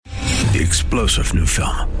The explosive new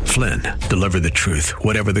film, Flynn, deliver the truth,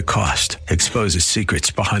 whatever the cost, exposes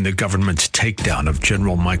secrets behind the government's takedown of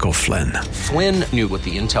General Michael Flynn. Flynn knew what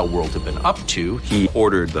the intel world had been up to. He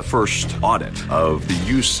ordered the first audit of the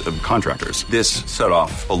use of contractors. This set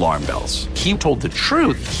off alarm bells. He told the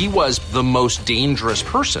truth. He was the most dangerous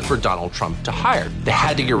person for Donald Trump to hire. They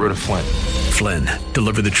had to get rid of Flynn. Flynn,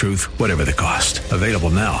 deliver the truth, whatever the cost. Available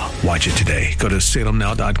now. Watch it today. Go to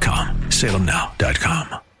salemnow.com.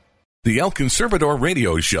 salemnow.com. The El Conservador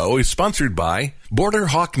radio show is sponsored by Border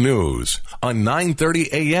Hawk News on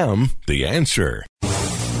 9:30 a.m. The Answer.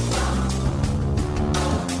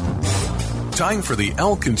 Time for the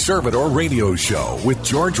El Conservador radio show with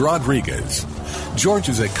George Rodriguez. George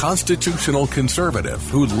is a constitutional conservative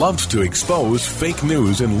who loves to expose fake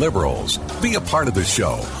news and liberals. Be a part of the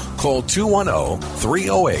show. Call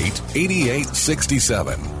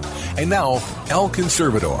 210-308-8867. And now, El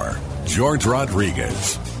Conservador, George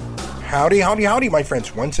Rodriguez. Howdy, howdy, howdy, my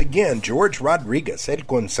friends. Once again, George Rodriguez, El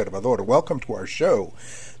Conservador. Welcome to our show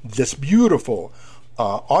this beautiful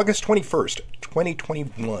August 21st,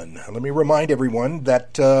 2021. Let me remind everyone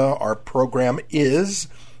that our program is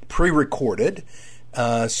pre-recorded.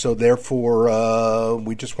 So therefore,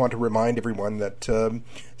 we just want to remind everyone that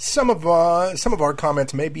some of our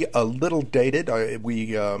comments may be a little dated.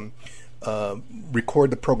 We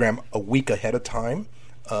record the program a week ahead of time.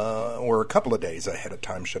 Or a couple of days ahead of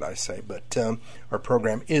time, should I say. But our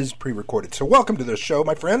program is pre-recorded. So welcome to the show,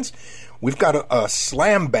 my friends. We've got a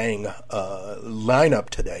slam-bang lineup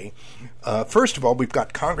today. First of all, we've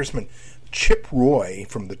got Congressman Chip Roy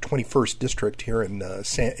from the 21st District here in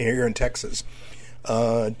Texas.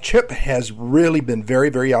 Chip has really been very,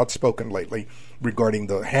 very outspoken lately regarding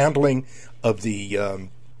the handling of the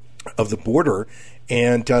border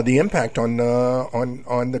and the impact on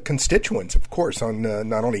the constituents, of course, on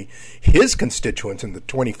not only his constituents in the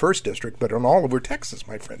 21st District, but on all over Texas,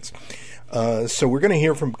 my friends. So we're going to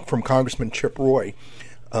hear from Congressman Chip Roy,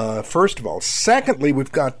 first of all. Secondly,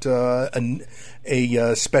 we've got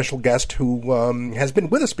a special guest who has been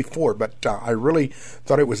with us before, but I really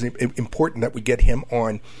thought it was important that we get him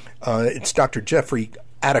on. It's Dr. Jeffrey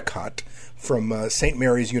Adicott from St.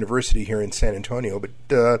 Mary's University here in San Antonio. But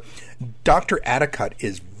Dr. Adicott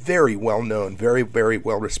is very well known, very, very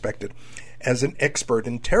well respected as an expert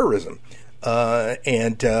in terrorism.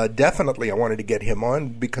 And definitely I wanted to get him on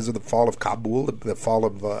because of the fall of Kabul, the fall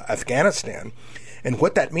of Afghanistan, and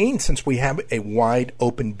what that means since we have a wide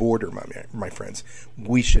open border, my friends.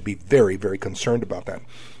 We should be very, very concerned about that.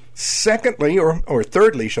 Secondly, or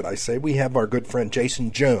thirdly, should I say, we have our good friend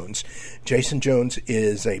Jason Jones. Jason Jones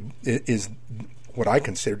is what I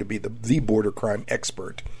consider to be the border crime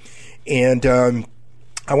expert, and I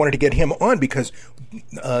wanted to get him on because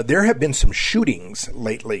there have been some shootings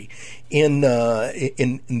lately in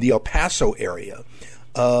the El Paso area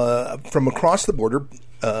from across the border.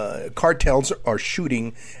 Cartels are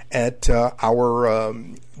shooting at our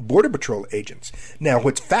Border Patrol agents. Now,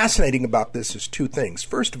 what's fascinating about this is two things.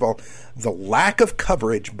 First of all, the lack of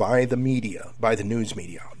coverage by the media, by the news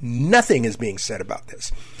media. Nothing is being said about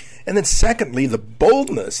this. And then secondly, the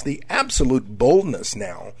boldness, the absolute boldness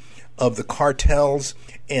now of the cartels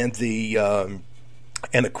and the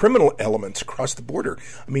criminal elements across the border.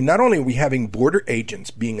 I mean, not only are we having border agents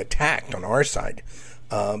being attacked on our side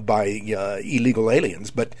by illegal aliens,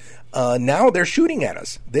 but now they're shooting at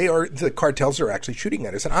us. The cartels are actually shooting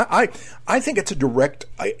at us, and I think it's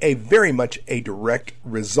a very much a direct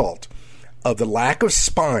result of the lack of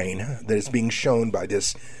spine that is being shown by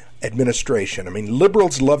this administration. I mean,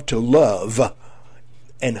 liberals love to love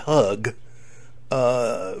and hug,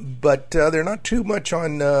 but they're not too much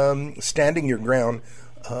on standing your ground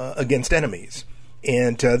against enemies.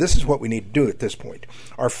 And this is what we need to do at this point.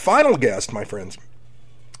 Our final guest, my friends,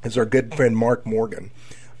 is our good friend Mark Morgan,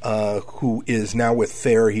 who is now with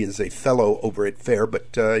FAIR. He is a fellow over at FAIR, but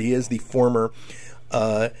he is the former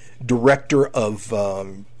director of,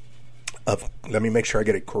 let me make sure I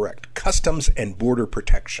get it correct, Customs and Border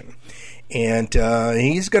Protection. And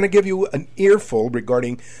he's going to give you an earful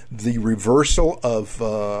regarding the reversal of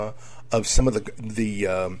some of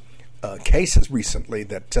the cases recently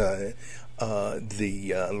that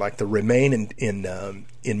like the remain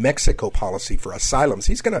in Mexico policy for asylums.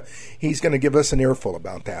 He's gonna give us an earful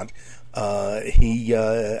about that. He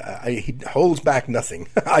holds back nothing.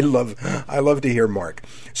 I love to hear Mark.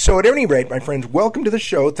 So at any rate, my friends, welcome to the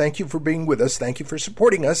show. Thank you for being with us. Thank you for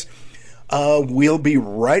supporting us. We'll be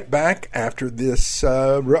right back after this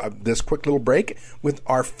quick little break with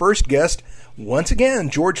our first guest. Once again,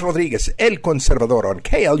 George Rodriguez, El Conservador on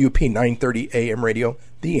KLUP 930 AM radio,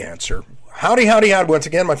 The Answer. Howdy, howdy, howdy once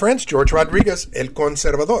again, my friends. George Rodriguez, El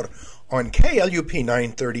Conservador on KLUP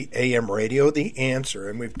 930 AM radio, The Answer.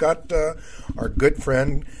 And we've got our good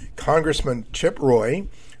friend, Congressman Chip Roy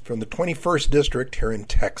from the 21st District here in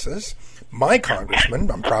Texas, my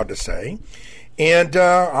congressman, I'm proud to say. And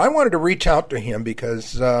I wanted to reach out to him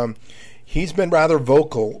because he's been rather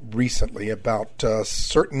vocal recently about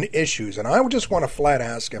certain issues. And I just want to flat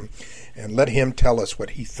ask him and let him tell us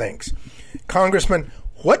what he thinks. Congressman,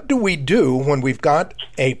 what do we do when we've got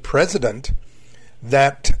a president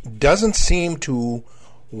that doesn't seem to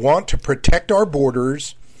want to protect our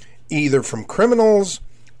borders either from criminals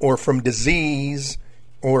or from disease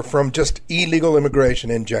or from just illegal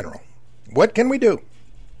immigration in general? What can we do?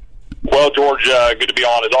 Well, George, good to be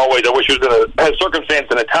on as always. I wish it was in a circumstance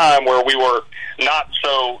and a time where we were not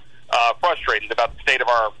so frustrated about the state of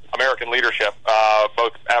our American leadership,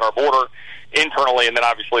 both at our border, internally, and then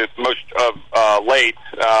obviously most of late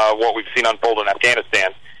what we've seen unfold in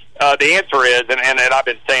Afghanistan. The answer is, and I've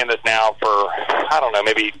been saying this now for, I don't know,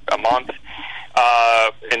 maybe a month,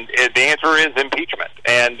 and the answer is impeachment.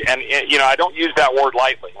 And you know, I don't use that word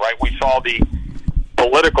lightly, right? We saw the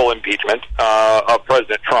political impeachment of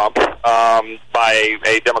President Trump by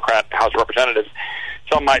a Democrat House of Representatives.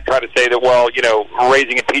 Some might try to say that, well, you know,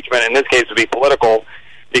 raising impeachment in this case would be political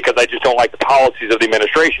because I just don't like the policies of the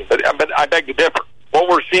administration. But I beg to differ. What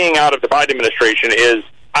we're seeing out of the Biden administration is,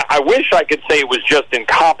 I wish I could say it was just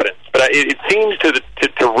incompetence, but it seems to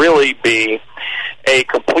really be a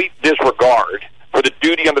complete disregard for the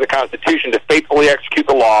duty under the Constitution to faithfully execute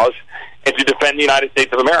the laws and to defend the United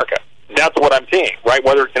States of America. That's what I'm seeing, right?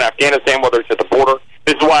 Whether it's in Afghanistan, whether it's at the border.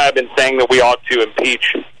 This is why I've been saying that we ought to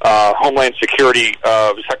impeach Homeland Security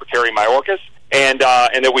Secretary Mayorkas, and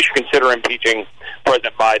that we should consider impeaching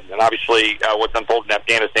President Biden. And obviously, what's unfolded in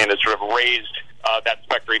Afghanistan has sort of raised that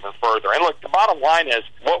specter even further. And look, the bottom line is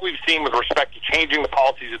what we've seen with respect to changing the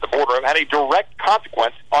policies at the border have had a direct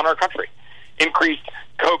consequence on our country. Increased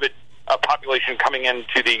COVID population coming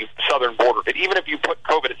into the southern border. But even if you put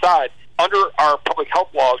COVID aside, under our public health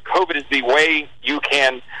laws, COVID is the way you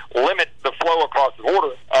can limit the flow across the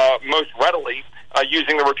border most readily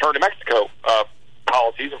using the Return to Mexico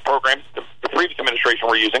policies and programs the previous administration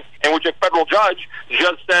were using, and which a federal judge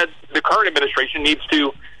just said the current administration needs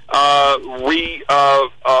to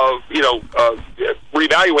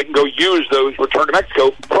reevaluate and go use those Return to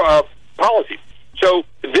Mexico policies. So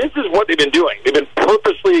this is what they've been doing. They've been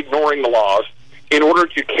purposely ignoring the laws in order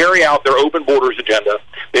to carry out their open borders agenda.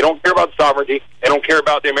 They don't care about sovereignty. They don't care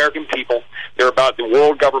about the American people. They're about the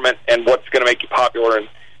world government and what's going to make you popular in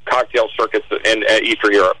cocktail circuits in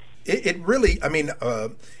Eastern Europe. It really, I mean,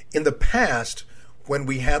 in the past, when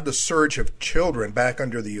we had the surge of children back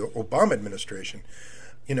under the Obama administration,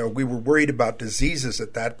 you know, we were worried about diseases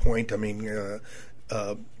at that point. I mean,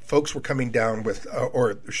 folks were coming down with,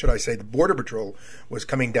 or should I say the Border Patrol was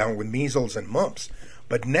coming down with measles and mumps.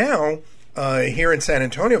 But now, here in San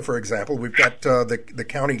Antonio, for example, we've got the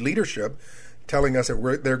county leadership telling us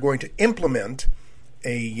that they're going to implement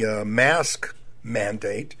a mask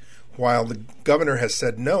mandate, while the governor has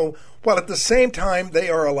said no, while at the same time they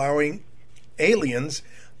are allowing aliens,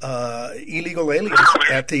 illegal aliens,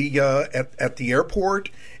 at the airport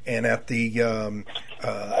and at the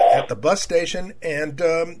bus station, and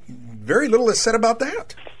very little is said about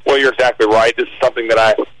that. Well, you're exactly right. This is something that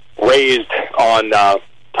I raised on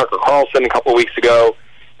Tucker Carlson a couple of weeks ago.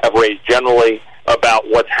 I've raised generally about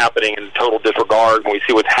what's happening in total disregard when we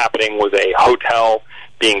see what's happening with a hotel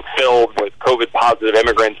being filled with COVID-positive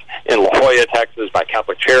immigrants in La Jolla, Texas, by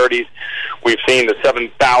Catholic Charities. We've seen the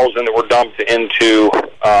 7,000 that were dumped into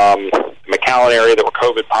the McAllen area that were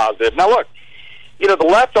COVID-positive. Now, look, you know, the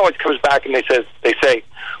left always comes back and they say,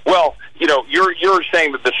 well, you know, you're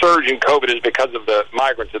saying that the surge in COVID is because of the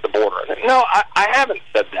migrants at the border. No, I haven't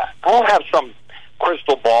said that. I don't have some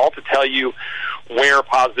crystal ball to tell you where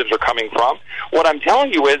positives are coming from. What I'm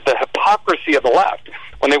telling you is the hypocrisy of the left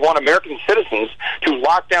when they want American citizens to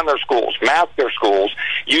lock down their schools, mask their schools,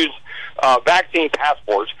 use vaccine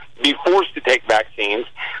passports, be forced to take vaccines,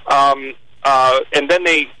 and then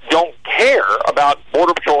they don't care about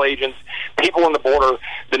Border Patrol agents, people on the border,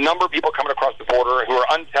 the number of people coming across the border who are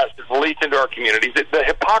untested, released into our communities. The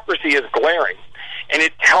hypocrisy is glaring, and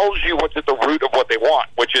it tells you what's at the root of what they want,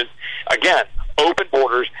 which is, again, open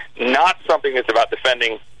borders, not something that's about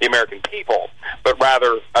defending the American people, but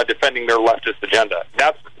rather defending their leftist agenda.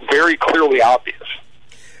 That's very clearly obvious.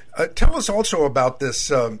 Tell us also about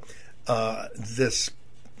this this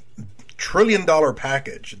trillion-dollar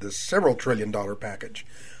package, this several trillion-dollar package.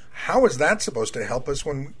 How is that supposed to help us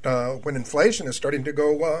when inflation is starting to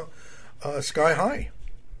go sky high?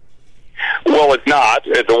 Well, it's not.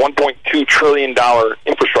 It's a $1.2 trillion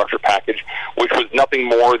infrastructure infrastructure package, which was nothing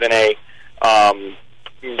more than a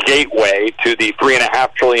gateway to the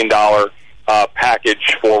 $3.5 trillion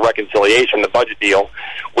package for reconciliation, the budget deal,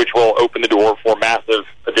 which will open the door for massive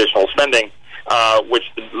additional spending, which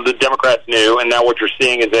the Democrats knew. And now what you're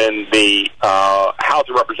seeing is in the House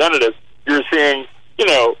of Representatives, you're seeing,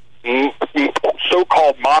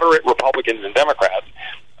 so-called moderate Republicans and Democrats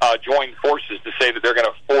join forces to say that they're going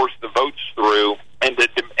to force the votes through and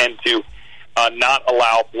to not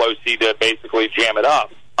allow Pelosi to basically jam it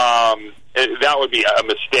up. That would be a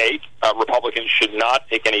mistake. Republicans should not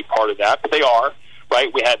take any part of that, but they are,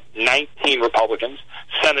 right? We had 19 Republicans,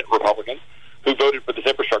 Senate Republicans, who voted for this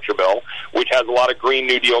infrastructure bill, which has a lot of Green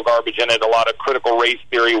New Deal garbage in it, a lot of critical race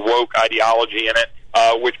theory, woke ideology in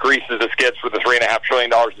it, which greases the skids for the $3.5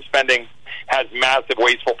 trillion of spending, has massive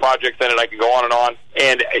wasteful projects in it. I can go on.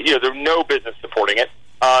 And, there's no business supporting it,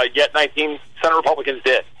 yet 19 Senate Republicans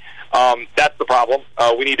did. That's the problem.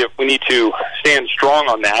 We need to stand strong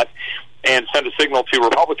on that and send a signal to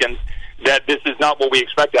Republicans that this is not what we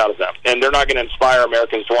expect out of them. And they're not going to inspire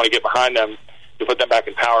Americans to want to get behind them to put them back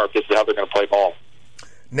in power if this is how they're going to play ball.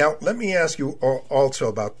 Now, let me ask you also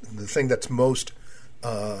about the thing that's most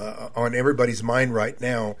on everybody's mind right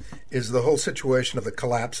now is the whole situation of the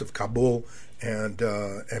collapse of Kabul and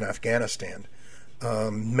Afghanistan.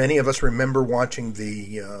 Many of us remember watching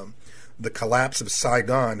the collapse of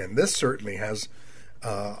Saigon, and this certainly has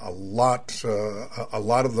a lot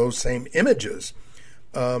of those same images.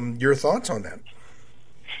 Your thoughts on that?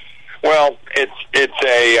 Well, it's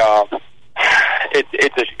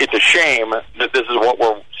a shame that this is what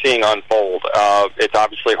we're seeing unfold. It's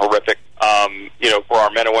obviously horrific. For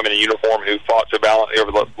our men and women in uniform who fought so valiantly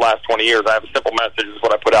over the last 20 years, I have a simple message. This is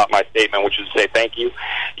what I put out in my statement, which is to say thank you.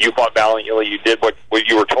 You fought valiantly. You did what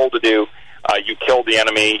you were told to do. You killed the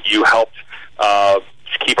enemy. You helped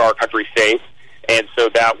keep our country safe. And so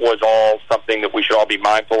that was all something that we should all be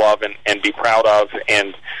mindful of and be proud of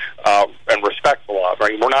and respectful of.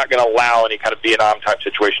 Right? We're not going to allow any kind of Vietnam-type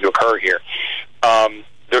situation to occur here.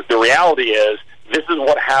 The reality is this is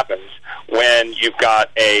what happens when you've got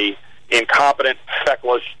a incompetent,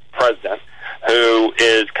 feckless president who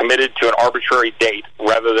is committed to an arbitrary date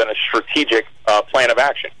rather than a strategic plan of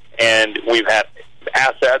action. And we've had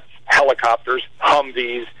assets, helicopters,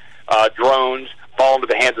 Humvees, drones fall into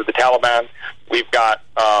the hands of the Taliban. We've got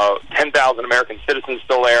 10,000 American citizens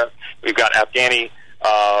still there. We've got Afghani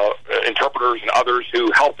interpreters and others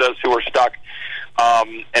who helped us who are stuck.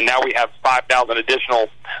 And now we have 5,000 additional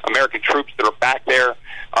American troops that are back there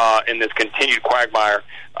in this continued quagmire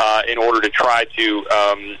in order to try to,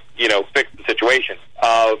 fix the situation.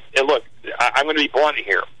 And look, I'm going to be blunt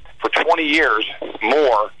here. For 20 years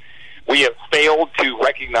more, we have failed to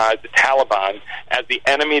recognize the Taliban as the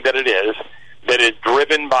enemy that it is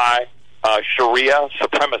driven by Sharia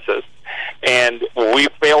supremacists, and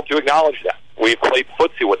we've failed to acknowledge that. We've played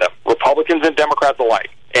footsie with them, Republicans and Democrats alike,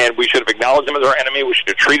 and we should have acknowledged them as our enemy. We should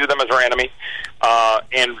have treated them as our enemy,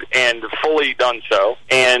 and fully done so.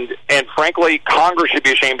 And frankly, Congress should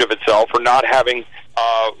be ashamed of itself for not having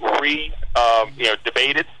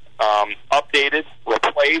debated, updated,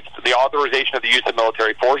 replaced the authorization of the use of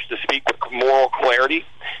military force to speak with moral clarity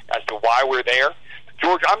as to why we're there.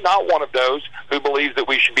 George, I'm not one of those who believes that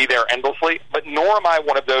we should be there endlessly, but nor am I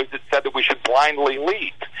one of those that said that we should blindly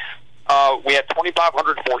leave. We had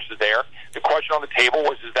 2,500 forces there. The question on the table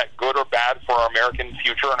was, is that good or bad for our American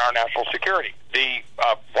future and our national security? The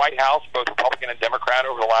White House, both Republican and Democrat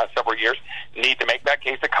over the last several years, need to make that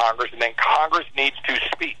case to Congress, and then Congress needs to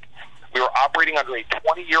speak. We were operating under a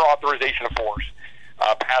 20-year authorization of force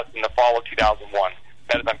passed in the fall of 2001.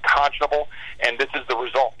 That is unconscionable, and this is the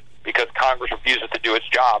result, because Congress refuses to do its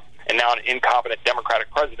job, and now an incompetent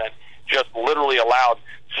Democratic president just literally allowed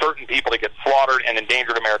certain people to get slaughtered and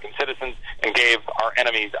endangered American citizens and gave our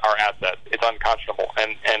enemies our assets. It's unconscionable,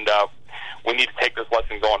 and we need to take this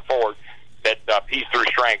lesson going forward, that peace through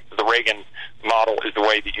strength, the Reagan model, is the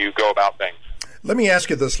way that you go about things. Let me ask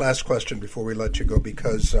you this last question before we let you go,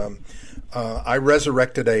 because I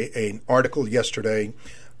resurrected an article yesterday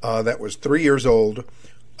that was 3 years old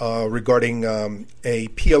regarding a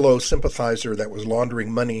PLO sympathizer that was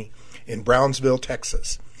laundering money in Brownsville,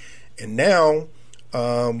 Texas. And now,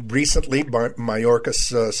 recently,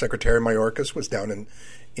 Mayorkas, Secretary Mayorkas was down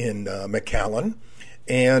in McAllen.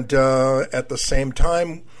 And at the same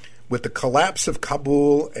time, with the collapse of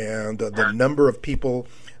Kabul and the number of people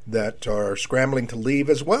that are scrambling to leave,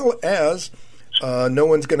 as well as no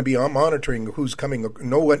one's going to be monitoring who's coming.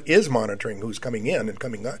 No one is monitoring who's coming in and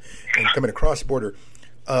coming across the border.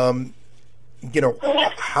 How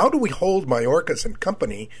do we hold Mayorkas and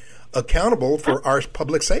company accountable for our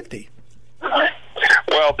public safety?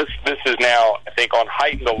 Well, Well, this is now, I think, on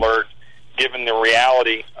heightened alert, given the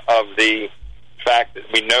reality of the fact that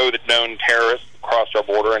we know that known terrorists crossed our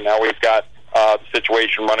border, and now we've got the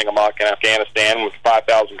situation running amok in Afghanistan with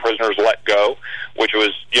 5,000 prisoners let go, which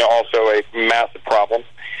was also a massive problem.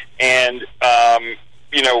 And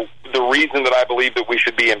the reason that I believe that we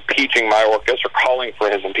should be impeaching Mayorkas or calling for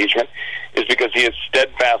his impeachment is because he has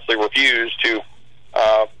steadfastly refused to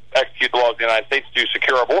execute the laws of the United States to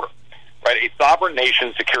secure our border. Right? A sovereign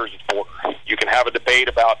nation secures its border. You can have a debate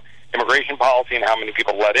about immigration policy and how many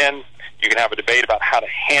people let in. You can have a debate about how to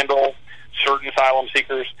handle certain asylum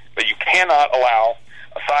seekers, but you cannot allow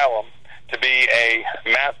asylum to be a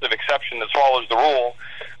massive exception that swallows the rule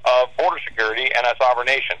of border security and a sovereign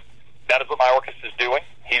nation. That is what Mayorkas is doing.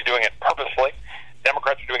 He's doing it purposely.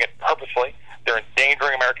 Democrats are doing it purposely. They're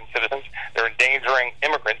endangering American citizens. They're endangering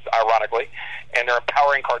immigrants, ironically, and they're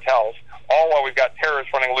empowering cartels, all while we've got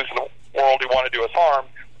terrorists running loose in the world who want to do us harm,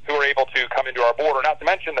 who are able to come into our border, not to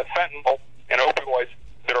mention the fentanyl and opioids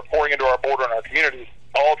that are pouring into our border and our communities,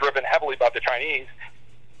 all driven heavily by the Chinese,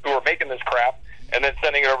 who are making this crap and then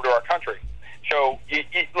sending it over to our country. So,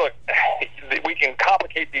 look, we can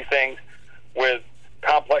complicate these things with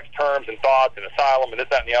complex terms and thoughts and asylum and this,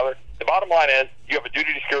 that, and the other. The bottom line is you have a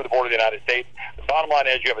duty to secure the border of the United States. The bottom line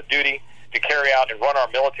is you have a duty to carry out and run our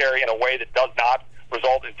military in a way that does not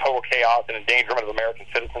result in total chaos and endangerment of American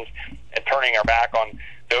citizens and turning our back on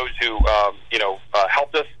those who,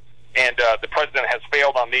 helped us. And the president has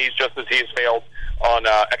failed on these just as he has failed on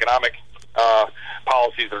economic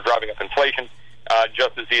policies that are driving up inflation,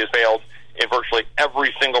 just as he has failed in virtually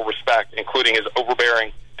every single respect, including his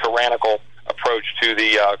overbearing, tyrannical approach to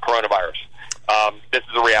the coronavirus. This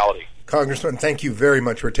is a reality. Congressman, thank you very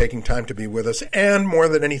much for taking time to be with us. And more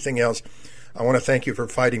than anything else, I want to thank you for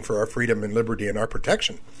fighting for our freedom and liberty and our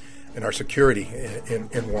protection and our security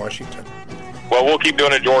in Washington. Well, we'll keep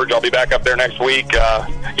doing it, George. I'll be back up there next week,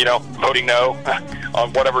 voting no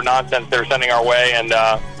on whatever nonsense they're sending our way and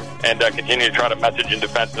continue to try to message in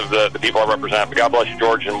defense of the people I represent. But God bless you,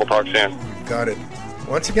 George, and we'll talk soon. Got it.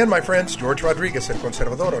 Once again, my friends, George Rodriguez at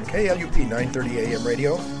Conservador on KLUP 930 AM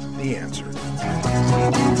radio, The Answer.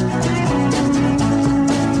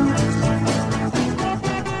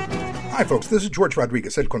 Hi, folks. This is George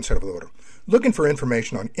Rodriguez at Conservador. Looking for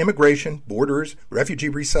information on immigration, borders, refugee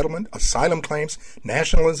resettlement, asylum claims,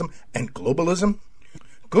 nationalism, and globalism?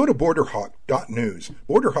 Go to BorderHawk.news.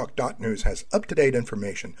 BorderHawk.news has up-to-date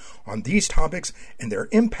information on these topics and their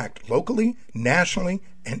impact locally, nationally,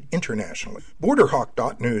 and internationally.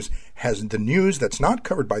 BorderHawk.news has the news that's not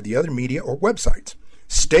covered by the other media or websites.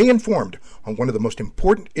 Stay informed on one of the most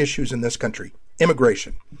important issues in this country,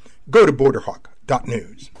 immigration. Go to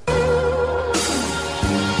BorderHawk.news.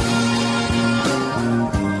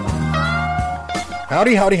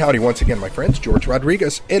 Howdy, howdy, howdy. Once again, my friends, George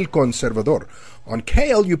Rodriguez, El Conservador, on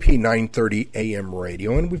KLUP 930 AM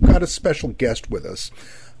radio, and we've got a special guest with us.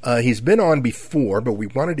 He's been on before, but we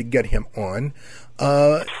wanted to get him on.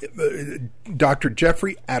 Dr.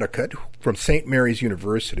 Jeffrey Adicott from St. Mary's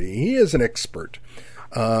University. He is an expert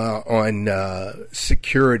on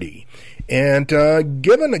security. And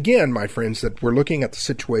given, again, my friends, that we're looking at the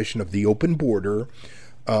situation of the open border,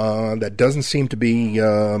 that doesn't seem to be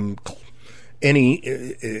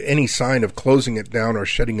any sign of closing it down or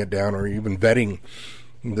shutting it down or even vetting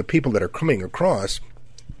the people that are coming across,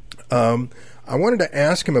 I wanted to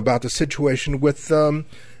ask him about the situation with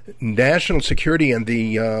national security and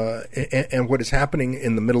and what is happening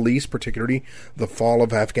in the Middle East, particularly the fall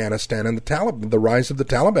of Afghanistan and the rise of the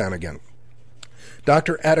Taliban again.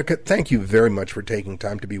 Dr. Adicott, thank you very much for taking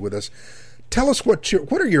time to be with us. Tell us what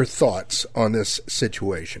are your thoughts on this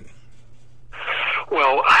situation?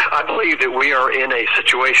 Well, I believe that we are in a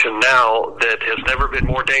situation now that has never been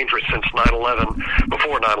more dangerous since 9/11,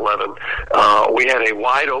 before 9/11. We had a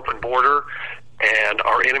wide open border, and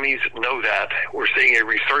our enemies know that. We're seeing a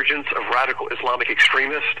resurgence of radical Islamic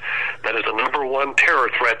extremists that is the number one terror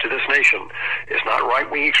threat to this nation. It's not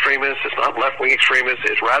right-wing extremists, it's not left-wing extremists,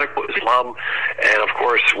 it's radical Islam. And, of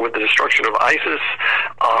course, with the destruction of ISIS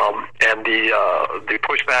and the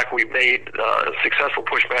pushback we made, successful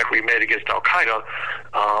pushback we made against al-Qaeda,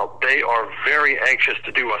 they are very anxious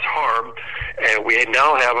to do us harm. And we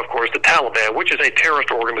now have, of course, the Taliban, which is a terrorist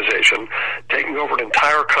organization, taking over an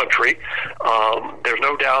entire country. There's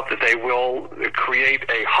no doubt that they will create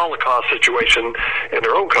a Holocaust situation in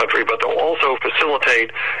their own country, but they'll also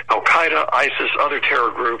facilitate al-Qaeda, ISIS, other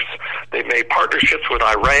terror groups. They've made partnerships with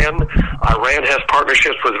Iran. Iran Iran has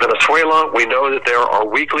partnerships with Venezuela. We know that there are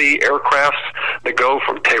weekly aircrafts that go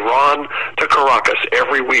from Tehran to Caracas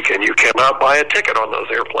every weekend. You cannot buy a ticket on those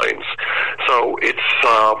airplanes. So it's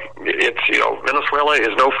Venezuela is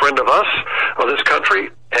no friend of us, of this country.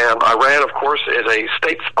 And Iran, of course, is a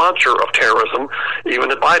state sponsor of terrorism. Even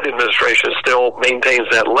the Biden administration still maintains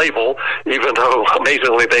that label, even though,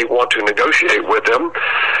 amazingly, they want to negotiate with them.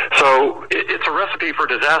 So it's a recipe for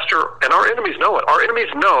disaster, and our enemies know it. Our enemies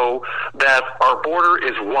know that our border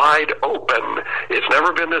is wide open. It's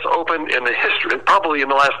never been this open in the history, probably in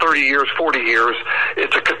the last 30 years, 40 years.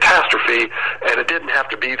 It's a catastrophe, and it didn't have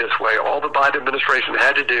to be this way. All the Biden administration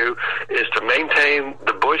had to do is to maintain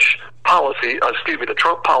the the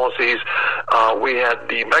Trump policies. We had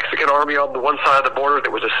the Mexican army on the one side of the border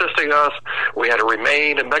that was assisting us. We had a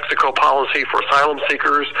remain in Mexico policy for asylum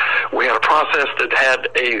seekers. We had a process that had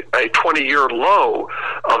a 20-year low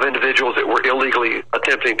of individuals that were illegally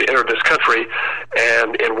attempting to enter this country.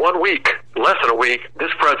 And in 1 week, less than a week,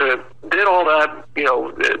 this president did all that,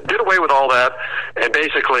 did away with all that, and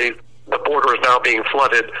basically the border is now being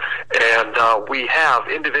flooded, and we have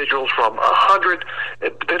individuals from 100,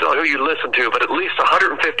 it depends on who you listen to, but at least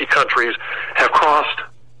 150 countries have crossed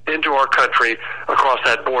into our country across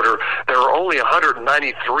that border. There are only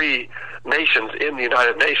 193 nations in the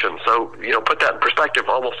United Nations. So, put that in perspective,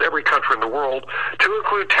 almost every country in the world, to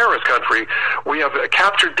include terrorist country, we have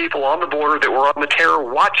captured people on the border that were on the terror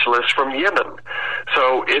watch list from Yemen.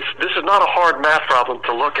 So this is not a hard math problem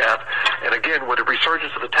to look at. And again, with the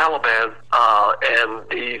resurgence of the Taliban and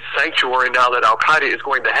the sanctuary now that Al-Qaeda is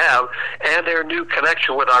going to have, and their new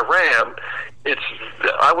connection with Iran,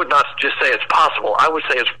 I would not just say it's possible. I would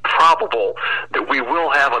say it's probable that we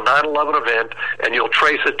will have a 9/11 event, and you'll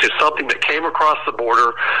trace it to something that came across the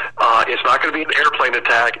border. It's not going to be an airplane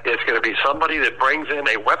attack. It's going to be somebody that brings in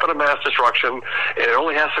a weapon of mass destruction, and it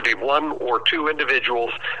only has to be one or two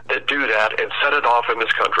individuals that do that and set it off in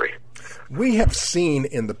this country. We have seen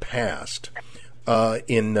in the past,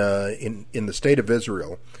 in the state of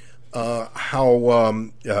Israel,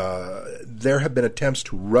 how there have been attempts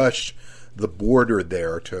to rush the border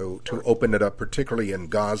there, to open it up, particularly in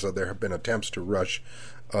Gaza. There have been attempts to rush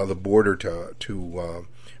the border, to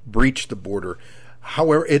breach the border.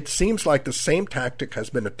 However, it seems like the same tactic has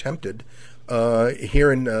been attempted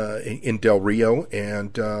here in Del Rio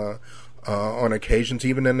and on occasions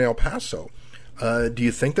even in El Paso. Do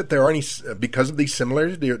you think that there are any, because of these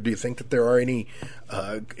similarities, do you think that there are any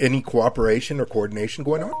cooperation or coordination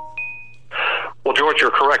going on? Well, George, you're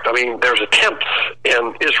correct. I mean, there's attempts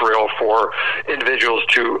in Israel for individuals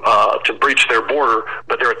to breach their border,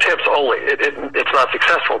 but they're attempts only. It's not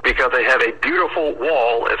successful because they have a beautiful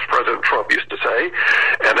wall, as President Trump used to say,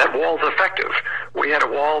 and that wall is effective. We had a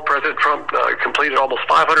wall. President Trump completed almost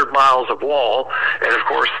 500 miles of wall, and of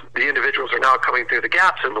course, the individuals are now coming through the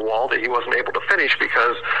gaps in the wall that he wasn't able to finish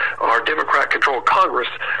because our Democrat-controlled Congress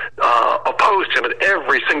opposed him at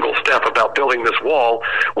every single step about building this wall,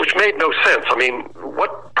 which made no sense. I mean,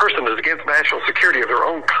 what person is against national security of their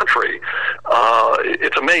own country?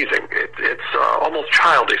 It's amazing. It's almost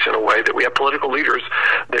childish in a way that we have political leaders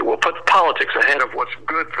that will put politics ahead of what's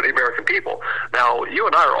good for the American people. Now, you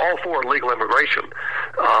and I are all for legal immigration.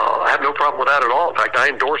 I have no problem with that at all. In fact, I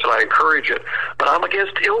endorse it. I encourage it. But I'm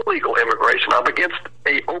against illegal immigration. I'm against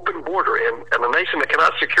an open border. And a nation that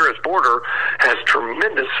cannot secure its border has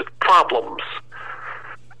tremendous problems.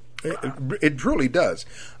 It truly does.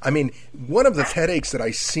 I mean, one of the headaches that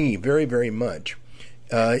I see very, very much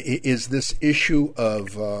is this issue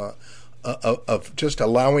of just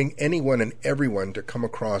allowing anyone and everyone to come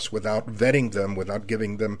across without vetting them, without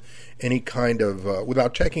giving them any kind of,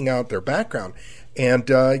 without checking out their background. And,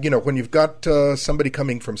 when you've got somebody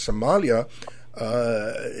coming from Somalia,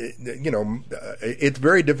 it's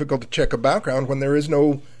very difficult to check a background when there is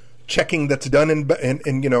no checking that's done in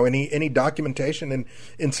any documentation in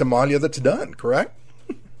Somalia that's done, correct?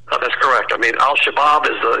 That's correct. I mean, Al-Shabaab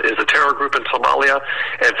is a terror group in Somalia.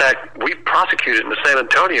 In fact, we prosecuted in San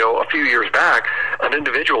Antonio a few years back an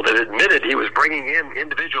individual that admitted he was bringing in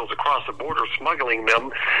individuals across the border, smuggling them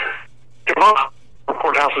to the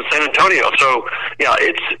courthouse in San Antonio. So, yeah,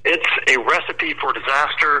 it's a recipe for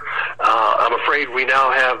disaster. I'm afraid we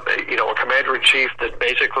now have a commander-in-chief that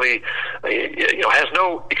basically has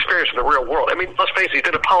no experience in the real world. I mean, let's face it, he's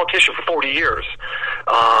been a politician for 40 years.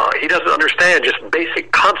 He doesn't understand just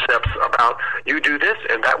basic concepts about you do this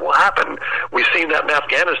and that will happen. We've seen that in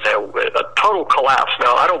Afghanistan, a total collapse.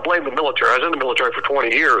 Now, I don't blame the military. I was in the military for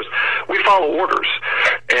 20 years. We follow orders.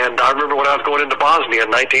 And I remember when I was going into Bosnia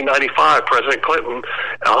in 1995, President Clinton,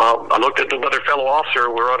 I looked at another fellow officer.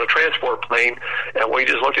 We were on a transport plane, and we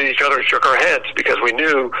just looked at each other and shook our heads because we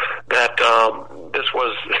knew that this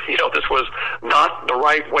was not the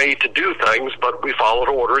right way to do things, but we followed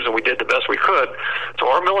orders and we did the best we could. So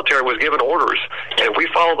our military was given orders, and we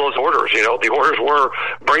followed those orders. You know, the orders were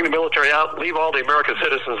bring the military out, leave all the American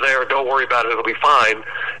citizens there, don't worry about it, it'll be fine.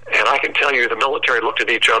 And I can tell you the military looked at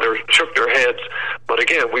each other, shook their heads, but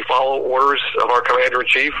again, we follow orders of our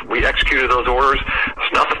commander-in-chief. We executed those orders.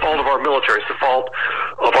 It's not the fault of our military, it's the fault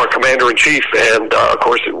of our commander-in-chief. And of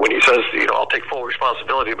course, when he says, I'll take full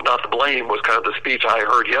responsibility but not the blame, was kind of the speech I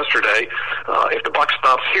heard yesterday. If the buck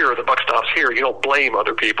stops here, the buck stops here. You don't blame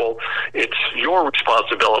other people. It's your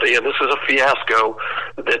responsibility, and this is a fiasco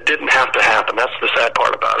that didn't have to happen. That's the sad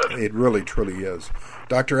part about it. It really, truly is.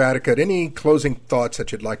 Dr. Addicut, any closing thoughts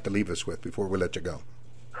that you'd like to leave us with before we let you go?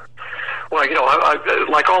 Well, I,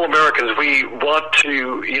 like all Americans, we want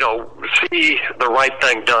to, see the right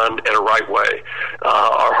thing done in a right way.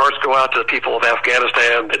 Our hearts go out to the people of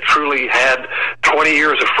Afghanistan that truly had 20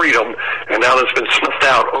 years of freedom, and now that's been snuffed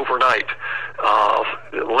out overnight,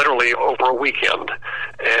 literally over a weekend.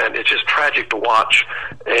 And it's just tragic to watch.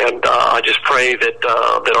 And I just pray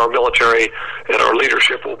that our military and our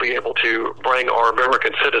leadership will be able to bring our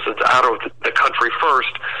American citizens out of the country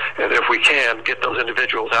first, and if we can, get those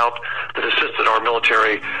individuals out that assisted our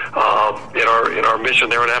military in our mission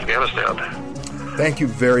there in Afghanistan. Thank you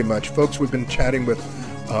very much. Folks, we've been chatting with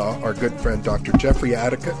our good friend Dr. Jeffrey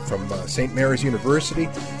Addicut from St. Mary's University.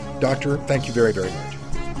 Doctor, thank you very, very much.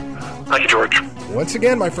 Thank you, George. Once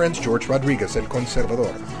again, my friends, George Rodriguez, El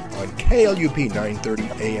Conservador, on KLUP 930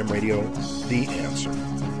 AM Radio, The Answer.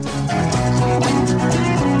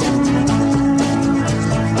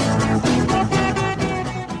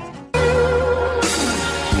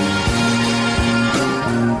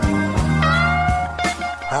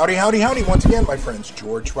 Howdy, howdy, howdy. Once again, my friends,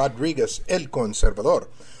 George Rodriguez, El Conservador,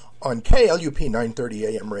 on KLUP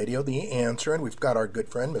 930 AM Radio, The Answer. And we've got our good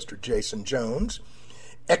friend, Mr. Jason Jones,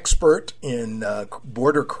 expert in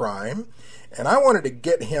border crime. And I wanted to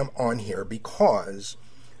get him on here because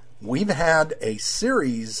we've had a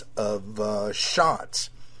series of shots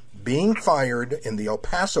being fired in the El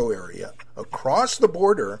Paso area across the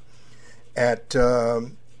border at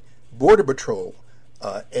Border Patrol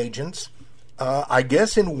agents, I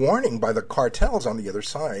guess in warning by the cartels on the other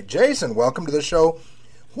side. Jason, welcome to the show.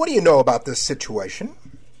 What do you know about this situation?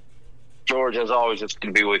 George, as always, it's good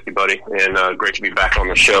to be with you, buddy, and great to be back on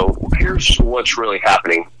the show. Here's what's really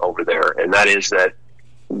happening over there, and that is that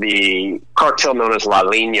the cartel known as La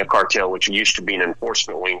Línea Cartel, which used to be an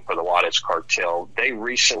enforcement wing for the Juarez Cartel, they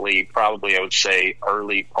recently, probably I would say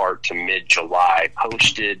early part to mid-July,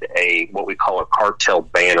 posted what we call a cartel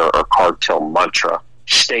banner or cartel mantra,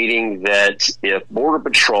 stating that if Border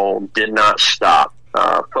Patrol did not stop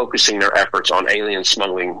focusing their efforts on alien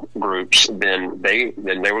smuggling groups, then they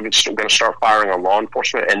were going to start firing on law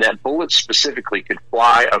enforcement, and that bullets specifically could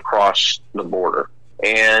fly across the border.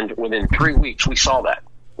 And within 3 weeks, we saw that.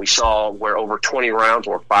 We saw where over 20 rounds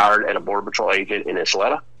were fired at a Border Patrol agent in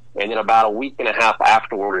Isleta, and then about a week and a half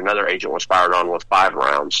afterward, another agent was fired on with 5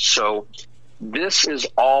 rounds. So this is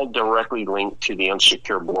all directly linked to the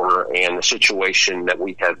unsecure border and the situation that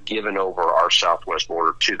we have given over our southwest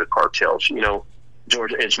border to the cartels.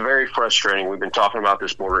 George, it's very frustrating. We've been talking about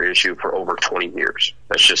this border issue for over 20 years.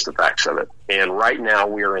 That's just the facts of it. And right now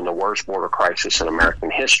we are in the worst border crisis in American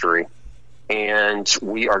history, and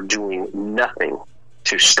we are doing nothing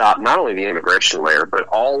to stop not only the immigration layer, but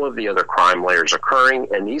all of the other crime layers occurring.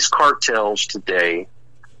 And these cartels today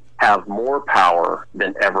have more power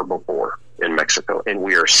than ever before in Mexico, and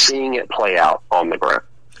we are seeing it play out on the ground.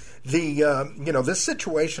 This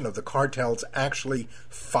situation of the cartels actually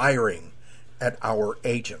firing at our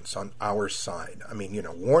agents on our side. I mean,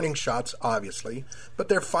 warning shots, obviously, but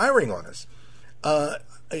they're firing on us.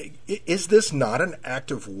 Is this not an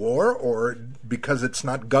act of war, or because it's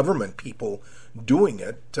not government people doing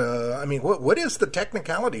it? What is the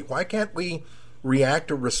technicality? Why can't we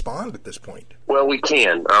react or respond at this point? Well, we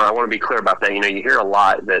can. I want to be clear about that. You hear a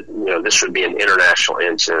lot that, this would be an international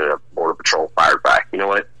incident of Border Patrol fired back. You know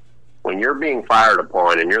what? When you're being fired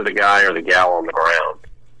upon and you're the guy or the gal on the ground,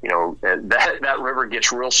 and that river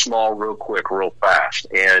gets real small, real quick, real fast,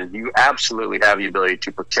 and you absolutely have the ability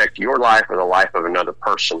to protect your life or the life of another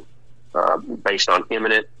person based on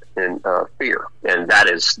imminent and fear, and that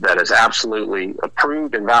is absolutely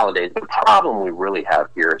approved and validated. The problem we really have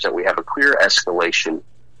here is that we have a clear escalation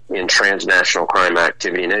in transnational crime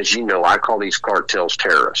activity, and as you know, I call these cartels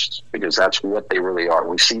terrorists because that's what they really are.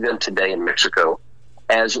 We see them today in Mexico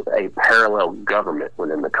as a parallel government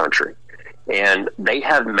within the country. And they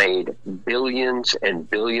have made billions and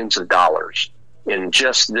billions of dollars in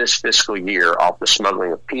just this fiscal year off the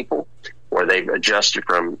smuggling of people, where they've adjusted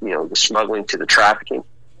from, the smuggling to the trafficking.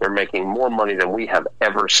 They're making more money than we have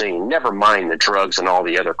ever seen, never mind the drugs and all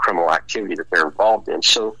the other criminal activity that they're involved in.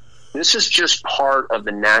 So this is just part of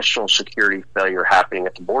the national security failure happening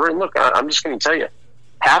at the border. And look, I'm just going to tell you,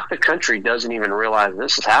 half the country doesn't even realize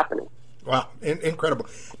this is happening. Wow, incredible.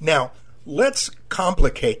 Now, let's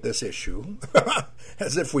complicate this issue,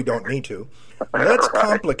 as if we don't need to. Let's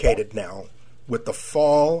complicate it now with the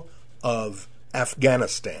fall of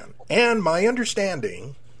Afghanistan. And my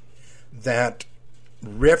understanding that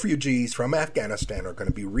refugees from Afghanistan are going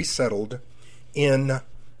to be resettled in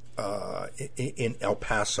El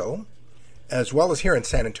Paso, as well as here in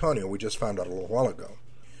San Antonio. We just found out a little while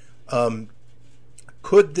ago.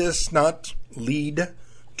 Could this not lead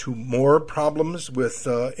to more problems with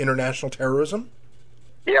international terrorism?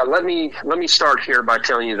 Yeah, let me start here by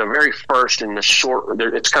telling you the very first in the short.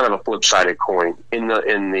 It's kind of a flip-sided coin. In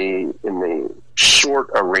the short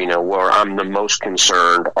arena, where I'm the most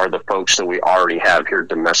concerned are the folks that we already have here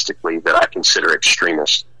domestically that I consider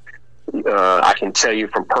extremists. I can tell you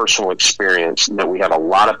from personal experience that we have a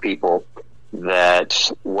lot of people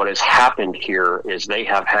that what has happened here is they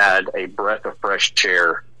have had a breath of fresh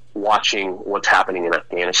air watching what's happening in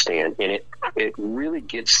Afghanistan, and it really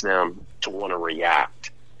gets them to want to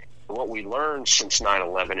react. And what we learned since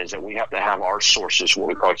 9/11 is that we have to have our sources, what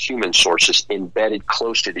we call human sources, embedded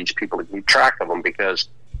close to these people to keep track of them, because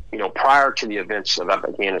prior to the events of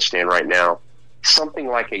Afghanistan right now, something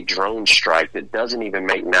like a drone strike that doesn't even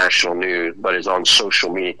make national news but is on social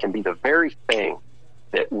media can be the very thing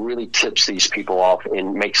that really tips these people off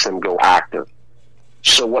and makes them go active.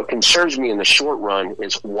 So what concerns me in the short run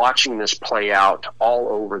is watching this play out all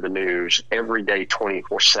over the news every day,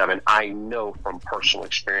 24/7. I know from personal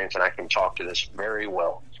experience, and I can talk to this very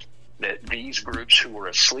well, that these groups who were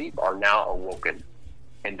asleep are now awoken,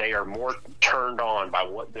 and they are more turned on by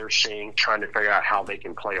what they're seeing, trying to figure out how they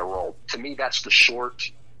can play a role. To me, that's the short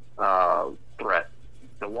threat.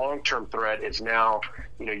 The long-term threat is now,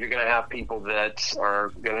 you're going to have people that are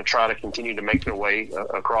going to try to continue to make their way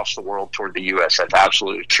across the world toward the U.S. That's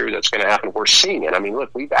absolutely true. That's going to happen. We're seeing it. I mean,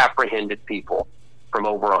 look, we've apprehended people from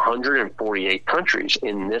over 148 countries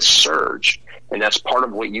in this surge, and that's part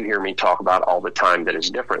of what you hear me talk about all the time that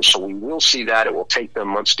is different. So we will see that. It will take them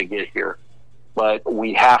months to get here, but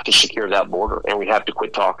we have to secure that border, and we have to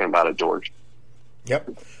quit talking about it, George.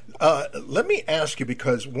 Yep. Let me ask you,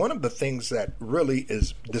 because one of the things that really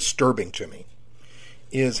is disturbing to me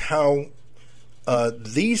is how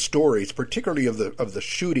these stories, particularly of the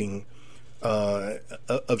shooting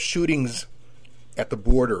of shootings at the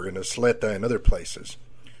border in Isleta and other places,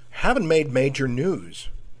 haven't made major news.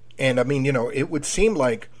 And I mean, it would seem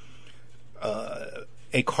like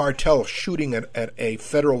a cartel shooting at a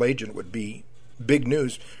federal agent would be big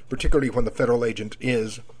news, particularly when the federal agent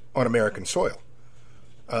is on American soil.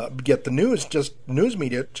 Yet the news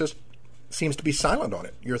media just seems to be silent on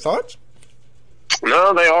it. Your thoughts?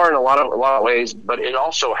 No, they are in a lot of ways, but it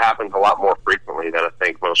also happens a lot more frequently than I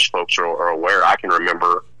think most folks are aware. I can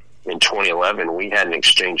remember in 2011 we had an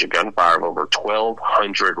exchange of gunfire of over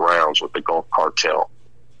 1,200 rounds with the Gulf Cartel,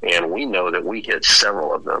 and we know that we hit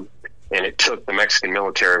several of them. And it took the Mexican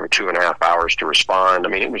military over 2.5 hours to respond. I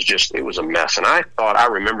mean, it was a mess. And I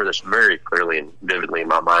remember this very clearly and vividly in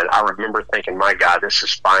my mind. I remember thinking, my God, this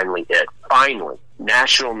is finally it. Finally,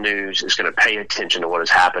 national news is going to pay attention to what is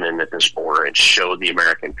happening at this border and show the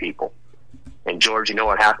American people. And George, you know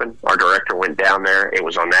what happened? Our director went down there. It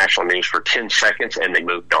was on national news for 10 seconds and they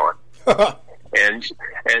moved on.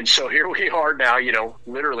 And so here we are now,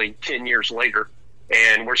 literally 10 years later.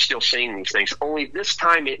 And we're still seeing these things. Only this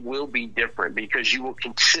time it will be different, because you will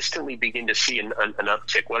consistently begin to see an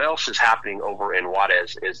uptick. What else is happening over in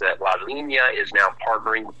Juarez is that La Línea is now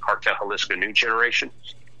partnering with Cartel Jalisco New Generation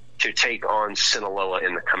to take on Sinaloa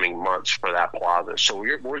in the coming months for that plaza. So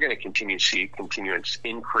we're going to continue to see a continuous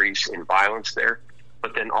increase in violence there,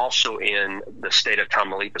 but then also in the state of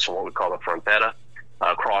Tamaulipas, and what we call the Frontera,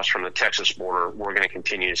 across from the Texas border, we're going to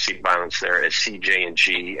continue to see violence there as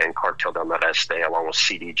CJ&G and Cartel del Noreste, along with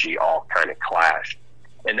CDG, all kind of clash.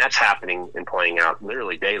 And that's happening and playing out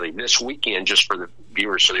literally daily. This weekend, just for the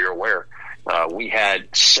viewers so you're aware, we had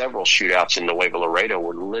several shootouts in Nuevo Laredo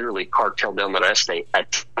where literally Cartel del Noreste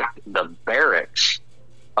attacked the barracks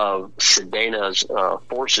of Sedena's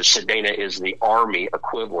forces. Sedena is the army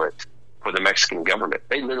equivalent for the Mexican government.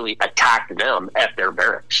 They literally attacked them at their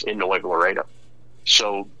barracks in Nuevo Laredo.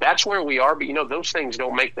 So that's where we are. But, those things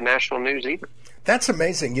don't make the national news either. That's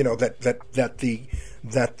amazing.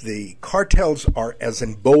 That the cartels are as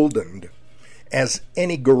emboldened as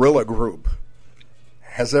any guerrilla group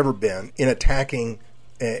has ever been in attacking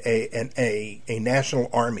a national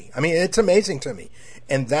army. I mean, it's amazing to me,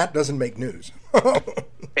 and that doesn't make news.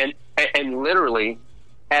 and literally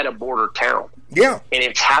at a border town. Yeah, and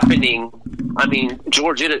it's happening. I mean,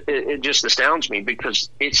 George, it just astounds me because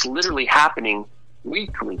it's literally happening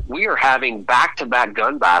weekly. We are having back-to-back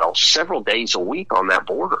gun battles several days a week on that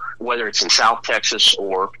border, whether it's in South Texas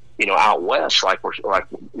or out west, like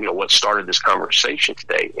what started this conversation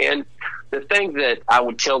today. And the thing that I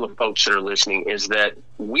would tell the folks that are listening is that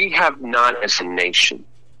we have not, as a nation,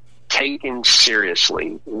 taken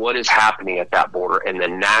seriously what is happening at that border and the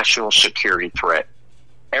national security threat.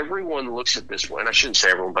 Everyone looks at this one. I shouldn't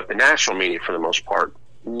say everyone, but the national media, for the most part,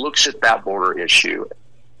 looks at that border issue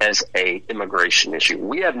as a immigration issue.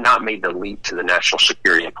 We have not made the leap to the national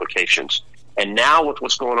security implications. And now with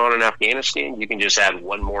what's going on in Afghanistan, you can just add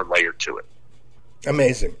one more layer to it.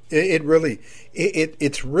 Amazing.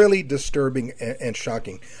 It's really disturbing and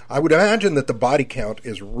shocking. I would imagine that the body count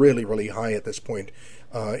is really, really high at this point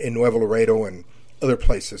in Nuevo Laredo and other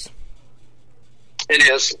places. It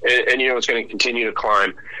is, and it's going to continue to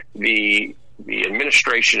climb. The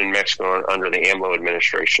administration in Mexico under the AMLO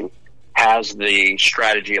administration has the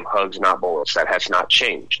strategy of hugs, not bullets. That has not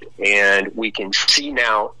changed. And we can see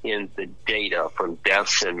now in the data from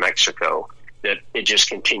deaths in Mexico that it just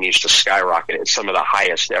continues to skyrocket. It's some of the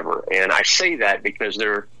highest ever. And I say that because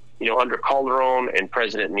they're, under Calderon and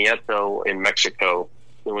President Nieto in Mexico,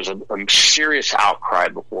 there was a serious outcry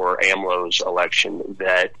before AMLO's election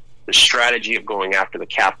that the strategy of going after the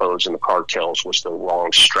capos and the cartels was the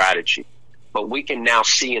wrong strategy. But we can now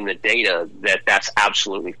see in the data that that's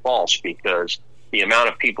absolutely false because the amount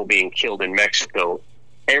of people being killed in Mexico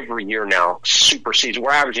every year now supersedes.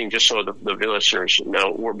 We're averaging, just so the listeners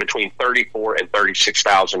know, we're between 34 and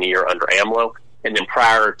 36,000 a year under AMLO. And then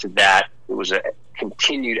prior to that, it was a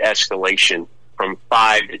continued escalation from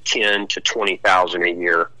 5 to 10 to 20,000 a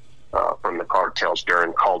year from the cartels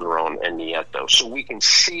during Calderon and Nieto. So we can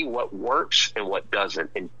see what works and what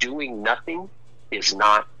doesn't. And doing nothing is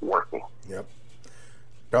not working. Yep.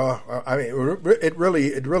 I mean, it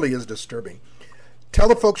really is disturbing. Tell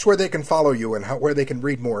the folks where they can follow you and where they can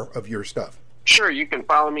read more of your stuff. Sure, you can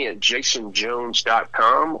follow me at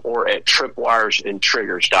jasonjones.com or at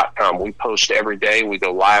tripwiresandtriggers.com. We post every day. We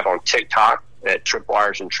go live on TikTok at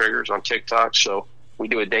Tripwires and Triggers on TikTok. So we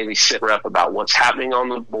do a daily sit rep about what's happening on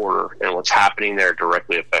the border, and what's happening there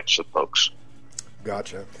directly affects the folks.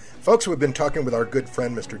 Gotcha. Folks, we've been talking with our good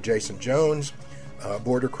friend, Mr. Jason Jones,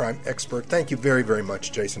 border crime expert. Thank you very, very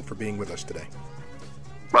much, Jason, for being with us today.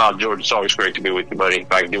 Well, George, it's always great to be with you, buddy.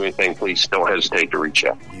 If I can do anything, please don't hesitate to reach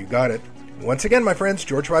out. You got it. Once again, my friends,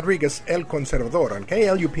 George Rodriguez, El Conservador on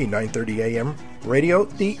KLUP 930 AM Radio,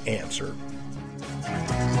 The Answer.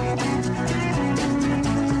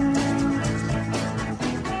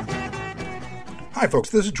 Hi, folks.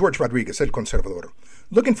 This is George Rodriguez, El Conservador.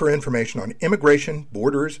 Looking for information on immigration,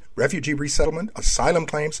 borders, refugee resettlement, asylum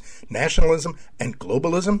claims, nationalism, and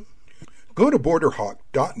globalism? Go to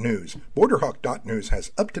borderhawk.news. Borderhawk.news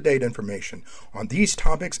has up-to-date information on these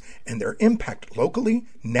topics and their impact locally,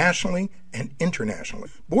 nationally, and internationally.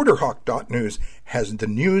 Borderhawk.news has the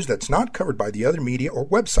news that's not covered by the other media or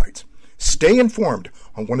websites. Stay informed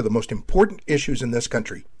on one of the most important issues in this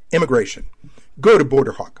country, immigration. Go to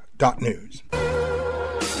borderhawk.news.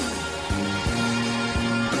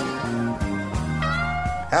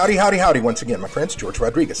 Howdy, howdy, howdy once again, my friends. George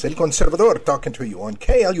Rodriguez, El Conservador, talking to you on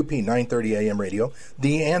KLUP 930 AM Radio,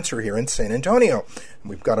 The Answer here in San Antonio. And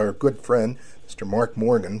we've got our good friend, Mr. Mark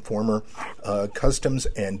Morgan, former Customs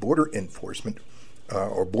and Border Enforcement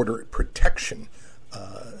or Border Protection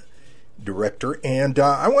Director. And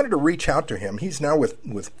I wanted to reach out to him. He's now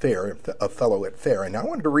with FAIR, a fellow at FAIR. And I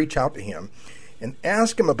wanted to reach out to him and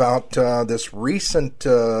ask him about this recent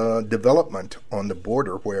development on the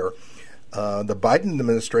border where the Biden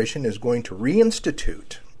administration is going to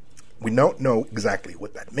reinstitute, we don't know exactly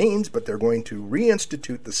what that means, but they're going to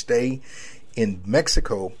reinstitute the stay in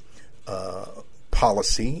Mexico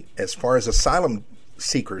policy as far as asylum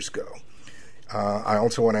seekers go. I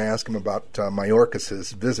also want to ask him about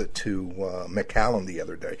Mayorkas' visit to McAllen the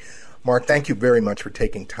other day. Mark, thank you very much for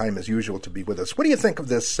taking time as usual to be with us. What do you think of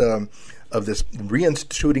this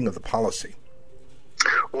reinstituting of the policy?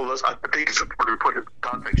 Well, I think it's important to put in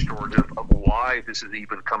context, George, of why this is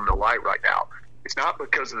even coming to light right now. It's not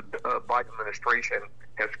because the Biden administration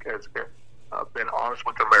has been honest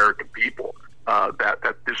with the American people.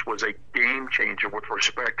 that this was a game changer with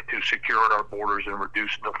respect to securing our borders and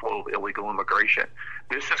reducing the flow of illegal immigration.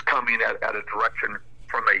 This is coming at a direction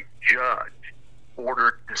from a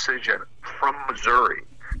judge-ordered decision from Missouri.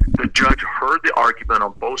 The judge heard the argument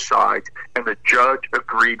on both sides, and the judge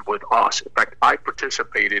agreed with us. In fact, I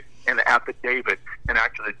participated in the affidavit, and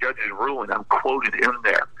actually the judge's ruling, I'm quoted in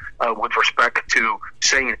there, with respect to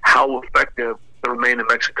saying how effective the Remain in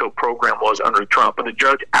Mexico program was under Trump. And the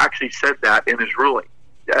judge actually said that in his ruling,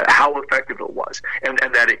 how effective it was, and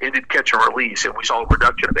that it ended catch and release, and we saw a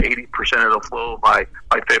reduction of 80% of the flow by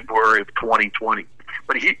February of 2020.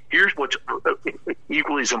 But here's what's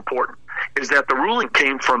equally as important, is that the ruling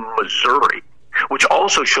came from Missouri, which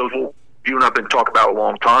also shows what you and I have been talking about a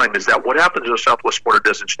long time, is that what happens to the southwest border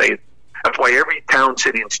doesn't stay. That's why every town,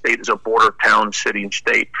 city, and state is a border town, city, and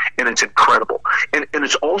state, and it's incredible. And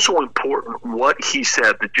it's also important what he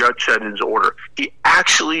said, the judge said in his order. He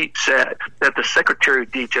actually said that the Secretary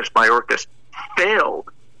of DHS, Mayorkas,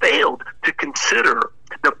 failed to consider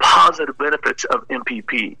the positive benefits of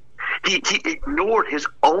MPP. He ignored his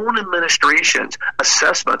own administration's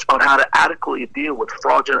assessments on how to adequately deal with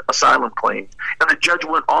fraudulent asylum claims. And the judge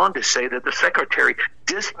went on to say that the secretary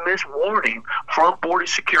dismissed warning from border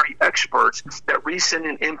security experts that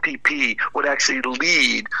rescinding MPP would actually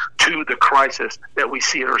lead to the crisis that we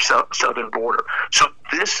see at our southern border. So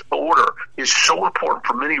this order is so important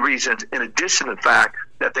for many reasons, in addition to the fact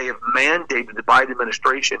that they have mandated the Biden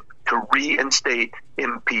administration to reinstate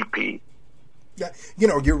MPP. Yeah, you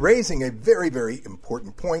know, you're raising a very, very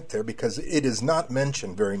important point there, because it is not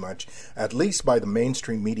mentioned very much, at least by the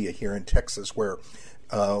mainstream media here in Texas, where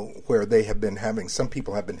they have been having, some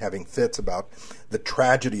people have been having fits about the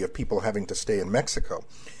tragedy of people having to stay in Mexico.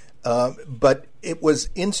 But it was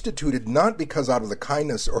instituted not because out of the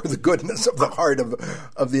kindness or the goodness of the heart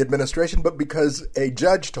of the administration, but because a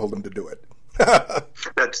judge told them to do it.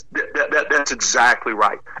 That's exactly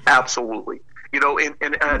right. Absolutely. You know,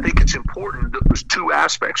 and I think it's important. There's two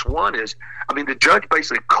aspects. One is, I mean, the judge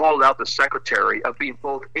basically called out the secretary of being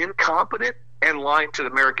both incompetent and lying to the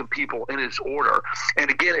American people in his order.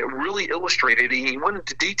 And again, it really illustrated, he went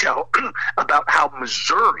into detail about how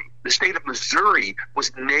Missouri, the state of Missouri,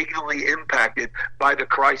 was negatively impacted by the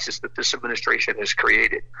crisis that this administration has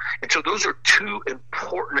created. And so those are two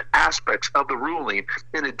important aspects of the ruling,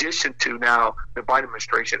 in addition to now the Biden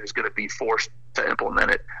administration is going to be forced to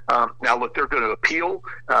implement it. Now, look, they're going to appeal,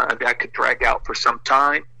 and that could drag out for some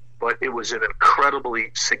time, but it was an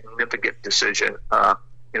incredibly significant decision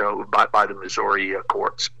by the Missouri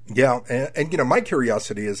courts. Yeah, and you know, my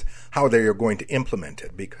curiosity is how they are going to implement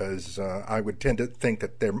it, because I would tend to think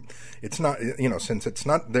that it's not, you know, since it's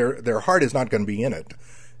not their heart is not going to be in it.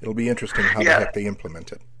 It'll be interesting how the heck they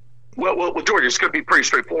implement it. Well, George, it's going to be pretty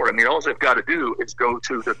straightforward. I mean, all they've got to do is go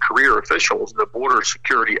to the career officials, the border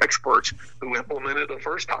security experts who implemented the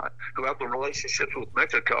first time, who have the relationships with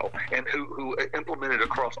Mexico, and who implemented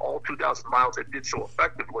across all 2,000 miles and did so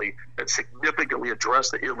effectively that significantly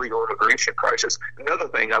addressed the illegal immigration crisis. Another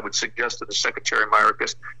thing I would suggest to the Secretary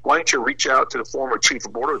Mayorkas, why don't you reach out to the former Chief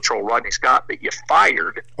of Border Patrol, Rodney Scott, that you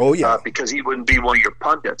fired because he wouldn't be one of your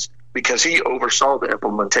pundits, because he oversaw the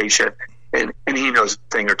implementation. And he knows a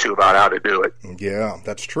thing or two about how to do it. Yeah,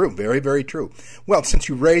 that's true. Very, very true. Well, since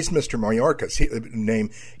you raised Mr. Mayorkas'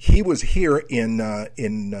 name, he was here in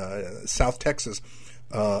South Texas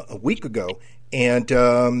a week ago, and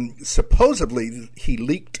supposedly he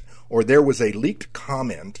leaked, or there was a leaked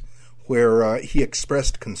comment where he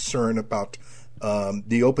expressed concern about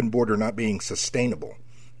the open border not being sustainable.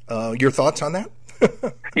 Your thoughts on that?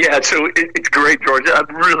 Yeah, so it's great, George. I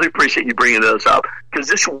really appreciate you bringing those up, because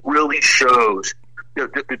this really shows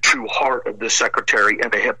the true heart of the secretary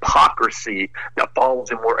and the hypocrisy that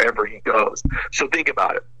follows him wherever he goes. So think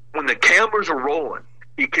about it. When the cameras are rolling,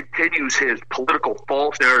 he continues his political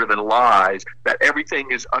false narrative and lies that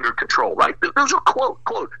everything is under control, right? Those are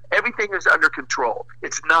quote. Everything is under control.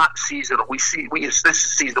 It's not seasonal. This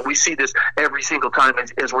is seasonal. We see this every single time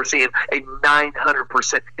as we're seeing a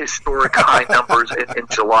 900% historic high numbers in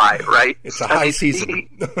July, right? It's a high season.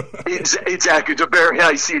 Exactly. It's a very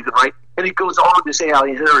high season, right? And he goes on to say how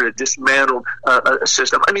he's entered a dismantled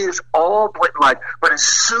system. I mean, it's all blatant lies. But as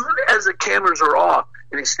soon as the cameras are off,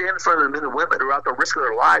 and he stands in front of the men and women who are out there risking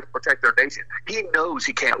their lives to protect their nation, he knows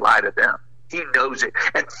he can't lie to them. He knows it.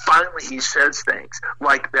 And finally he says things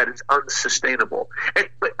like that is unsustainable.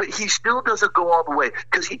 But he still doesn't go all the way,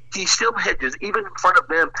 because he still hedges, even in front of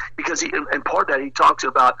them, because and part of that he talks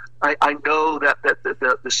about, I know that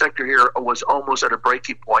the sector here was almost at a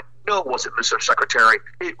breaking point. No, it wasn't, Mr. Secretary.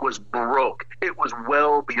 It was broke. It was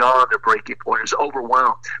well beyond the breaking point. It was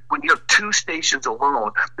overwhelmed. When you have 2 stations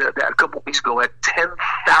alone that a couple of weeks ago had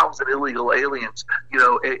 10,000 illegal aliens,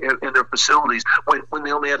 in their facilities, when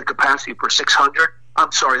they only had the capacity for 600,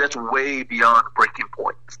 I'm sorry, that's way beyond the breaking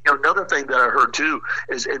point. Another thing that I heard too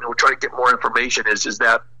is, and we're trying to get more information, is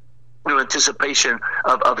that in anticipation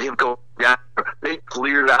of him going down, they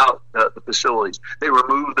cleared out the facilities. They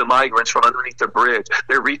removed the migrants from underneath the bridge.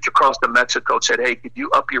 They reached across to Mexico and said, hey, could you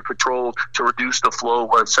up your patrol to reduce the flow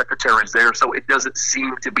while the secretary is there? So it doesn't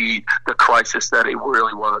seem to be the crisis that it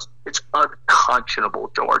really was. It's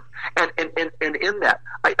unconscionable, George. And in that,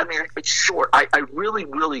 I mean, it's short. I really,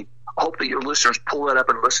 really hope that your listeners pull that up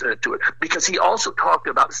and listen to it, because the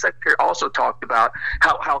secretary also talked about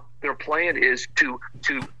how their plan is to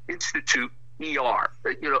institute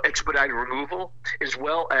expedited removal, as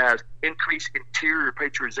well as increase interior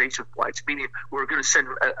repatriation flights, meaning we're going to send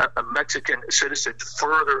a Mexican citizen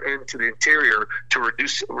further into the interior to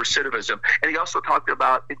reduce recidivism. And he also talked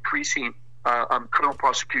about increasing criminal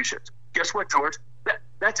prosecutions. Guess what, George?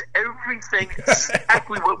 That's everything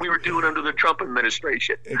exactly what we were doing under the Trump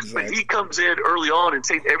administration. Exactly. But he comes in early on and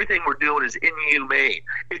says everything we're doing is inhumane.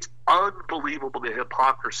 It's unbelievable, the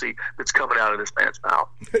hypocrisy that's coming out of this man's mouth.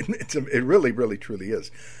 It really, really, truly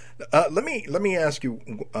is. Let me ask you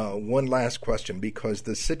one last question, because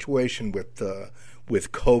the situation with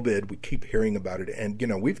COVID, we keep hearing about it, and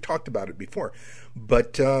we've talked about it before.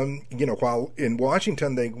 But while in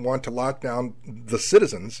Washington they want to lock down the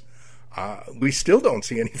citizens, we still don't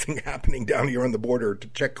see anything happening down here on the border to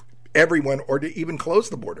check everyone or to even close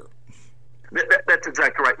the border. That's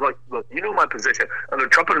exactly right. Look, my position. Under the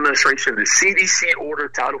Trump administration, the CDC order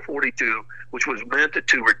Title 42, which was meant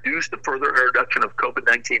to reduce the further introduction of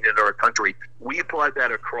COVID-19 into our country, we applied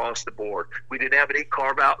that across the board. We didn't have any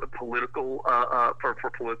carve-out of political for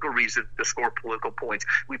political reasons to score political points.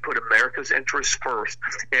 We put America's interests first,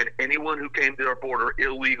 and anyone who came to our border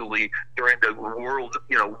illegally during the world's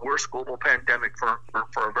worst global pandemic for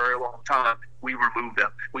a very long time, we removed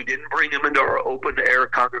them. We didn't bring them into our open-air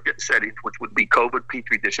congregate settings, which would be COVID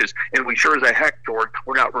petri dishes, and we sure as a heck, George,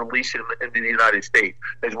 we're not releasing them into the United States.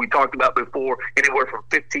 As we talked about before, anywhere from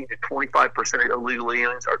 15 to 25% of illegal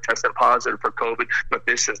aliens are testing positive for COVID, but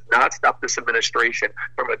this has not stopped this administration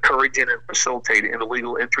from encouraging and facilitating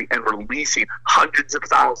illegal entry and releasing hundreds of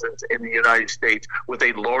thousands in the United States, with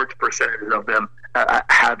a large percentage of them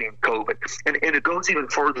having COVID. And it goes even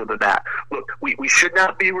further than that. Look, we should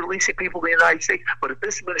not be releasing people to the United States, but if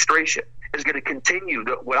this administration is going to continue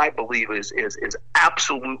what I believe is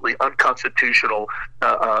absolutely unconstitutional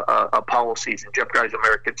policies and jeopardize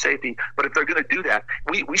American safety, but if they're going to do that,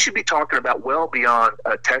 we should be talking about well beyond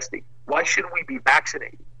testing. Why shouldn't we be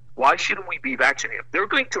vaccinated? Why shouldn't we be vaccinated? If they're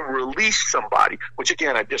going to release somebody, which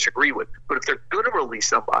again I disagree with, but if they're going to release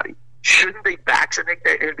somebody, shouldn't they vaccinate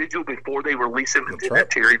that individual before they release him into the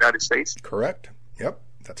interior United States? Correct. Yep.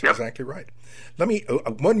 That's exactly right. Let me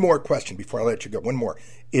one more question before I let you go. One more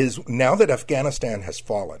is, now that Afghanistan has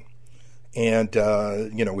fallen, and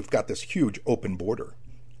we've got this huge open border,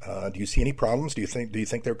 do you see any problems? Do you think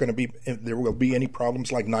there will be any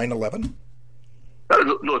problems like 9/11?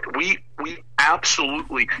 Look, we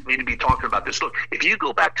absolutely need to be talking about this. Look, if you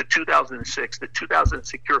go back to 2006, the 2000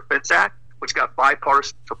 Secure Fence Act, which got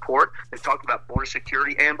bipartisan support. They talked about border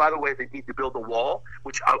security. And, by the way, they need to build a wall,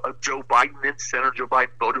 which Joe Biden and Senator Joe Biden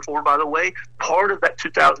voted for, by the way. Part of that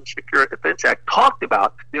 2000 Secure Defense Act talked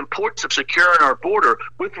about the importance of securing our border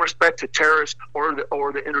with respect to terrorists or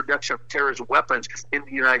the introduction of terrorist weapons in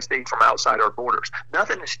the United States from outside our borders.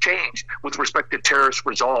 Nothing has changed with respect to terrorist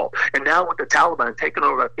resolve. And now with the Taliban taking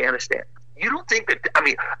over Afghanistan, you don't think that,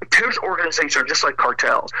 terrorist organizations are just like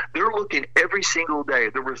cartels. They're looking every single day.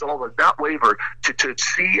 The resolve has not wavered to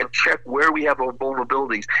see and check where we have our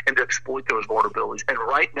vulnerabilities and to exploit those vulnerabilities. And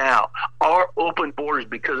right now, our open borders,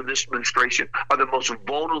 because of this administration, are the most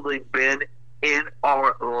vulnerable they've been in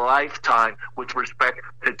our lifetime with respect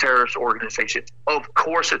to terrorist organizations. Of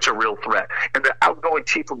course it's a real threat. And the outgoing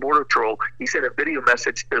chief of Border Patrol, he sent a video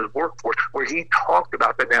message to his workforce where he talked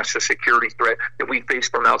about the national security threat that we face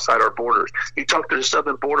from outside our borders. He talked to the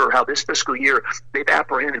southern border how this fiscal year they've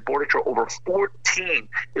apprehended Border Patrol over 14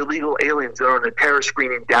 illegal aliens that are in the terrorist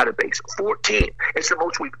screening database. 14. It's the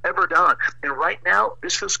most we've ever done. And right now,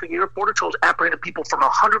 this fiscal year, Border Patrol has apprehended people from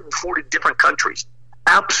 140 different countries.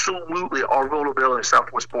 absolutely, our vulnerability in the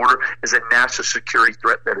southwest border is a national security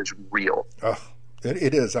threat that is real.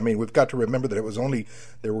 It is. I mean, we've got to remember that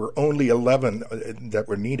there were only 11 that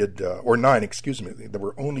were needed, or 9, excuse me. There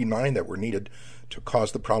were only 9 that were needed to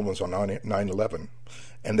cause the problems on 9/11.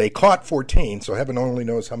 And they caught 14, so heaven only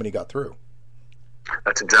knows how many got through.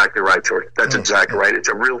 That's exactly right, George. That's exactly right. It's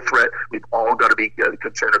a real threat. We've all got to be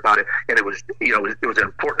concerned about it. And it was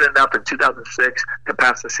important enough in 2006 to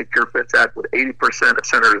pass the Secure Fence Act with 80% of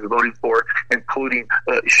senators voting for it, including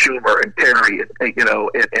Schumer and Kerry,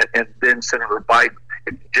 and then Senator Biden.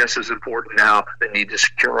 It's just as important now. They need to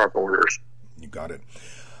secure our borders. You got it,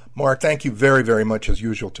 Mark. Thank you very, very much as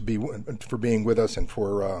usual for being with us and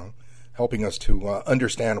for helping us to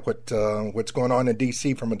understand what's going on in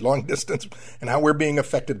D.C. from a long distance and how we're being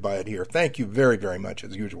affected by it here. Thank you very, very much,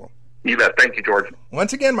 as usual. You bet. Thank you, George.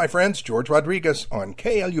 Once again, my friends, George Rodriguez on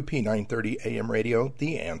KLUP 930 AM Radio,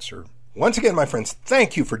 The Answer. Once again, my friends,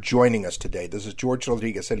 thank you for joining us today. This is George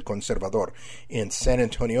Rodriguez, El Conservador, in San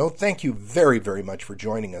Antonio. Thank you very, very much for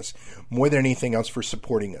joining us, more than anything else for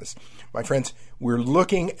supporting us. My friends, we're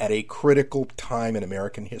looking at a critical time in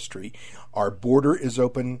American history. Our border is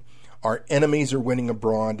open. Our enemies are winning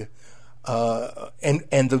abroad, and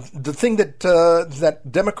the thing that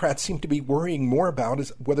Democrats seem to be worrying more about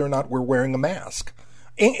is whether or not we're wearing a mask.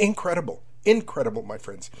 Incredible, my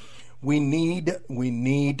friends. We need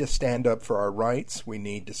to stand up for our rights. We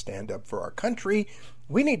need to stand up for our country.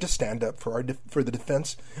 We need to stand up for the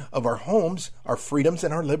defense of our homes, our freedoms,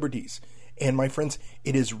 and our liberties. And my friends,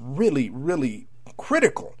 it is really, really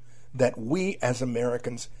critical that we as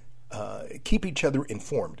Americans keep each other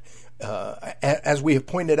informed. As we have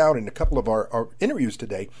pointed out in a couple of our interviews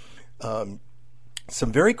today,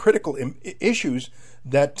 some very critical issues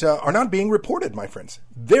that are not being reported, my friends.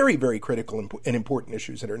 Very, very critical and important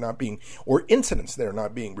issues that are not being, or incidents that are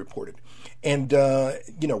not being reported. And,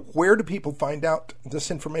 where do people find out this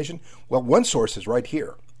information? Well, one source is right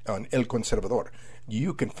here on El Conservador.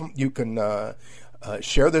 You can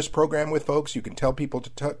share this program with folks. You can tell people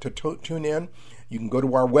to tune in. You can go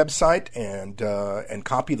to our website and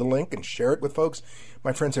copy the link and share it with folks.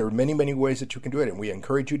 My friends, there are many, many ways that you can do it, and we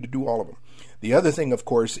encourage you to do all of them. The other thing, of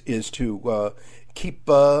course, is to keep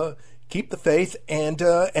the faith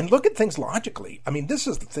and look at things logically. I mean, this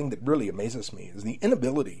is the thing that really amazes me, is the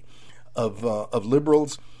inability of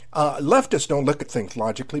liberals. Leftists don't look at things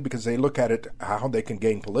logically because they look at it how they can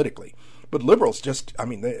gain politically. But liberals just,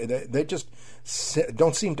 they just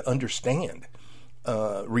don't seem to understand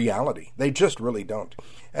reality. They just really don't.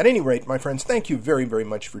 At any rate, my friends, thank you very, very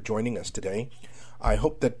much for joining us today. I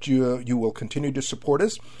hope that you will continue to support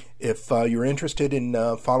us. If you're interested in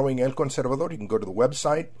following El Conservador, you can go to the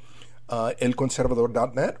website,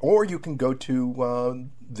 elconservador.net, or you can go to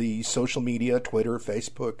the social media, Twitter,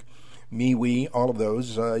 Facebook, MeWe, all of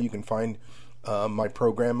those. You can find my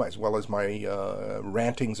program as well as my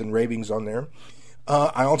rantings and ravings on there.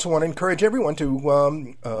 I also want to encourage everyone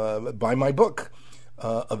to buy my book.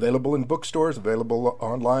 Available in bookstores, available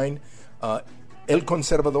online. El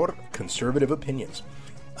Conservador, Conservative Opinions.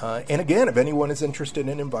 And again, if anyone is interested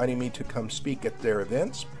in inviting me to come speak at their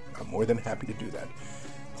events, I'm more than happy to do that.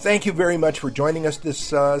 Thank you very much for joining us this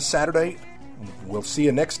Saturday. We'll see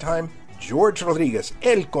you next time. George Rodriguez,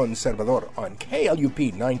 El Conservador, on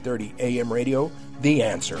KLUP 930 AM Radio, The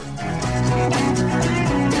Answer.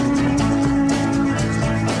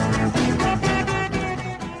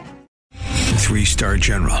 3-star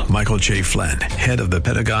General Michael J. Flynn, head of the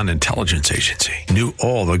Pentagon Intelligence Agency, knew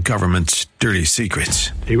all the government's dirty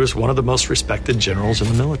secrets. He was one of the most respected generals in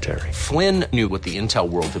the military. Flynn knew what the intel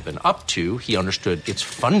world had been up to. He understood its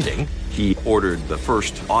funding. He ordered the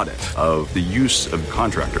first audit of the use of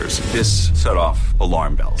contractors. This set off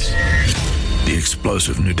alarm bells. The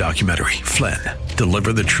explosive new documentary, Flynn,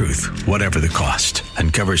 Deliver the Truth, Whatever the Cost,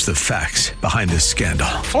 uncovers the facts behind this scandal.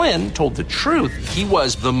 Flynn told the truth. He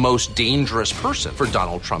was the most dangerous person for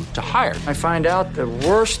Donald Trump to hire. I find out the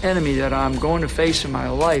worst enemy that I'm going to face in my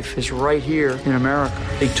life is right here in America.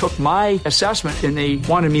 They took my assessment and they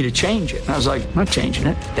wanted me to change it. And I was like, I'm not changing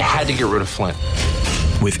it. They had to get rid of Flynn.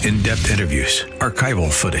 With in-depth interviews,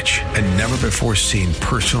 archival footage, and never-before-seen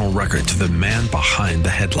personal records of the man behind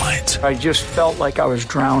the headlines. I just felt like I was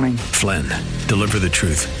drowning. Flynn, Deliver the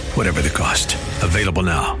Truth, Whatever the Cost. Available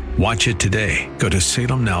now. Watch it today. Go to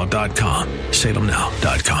salemnow.com.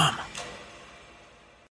 salemnow.com.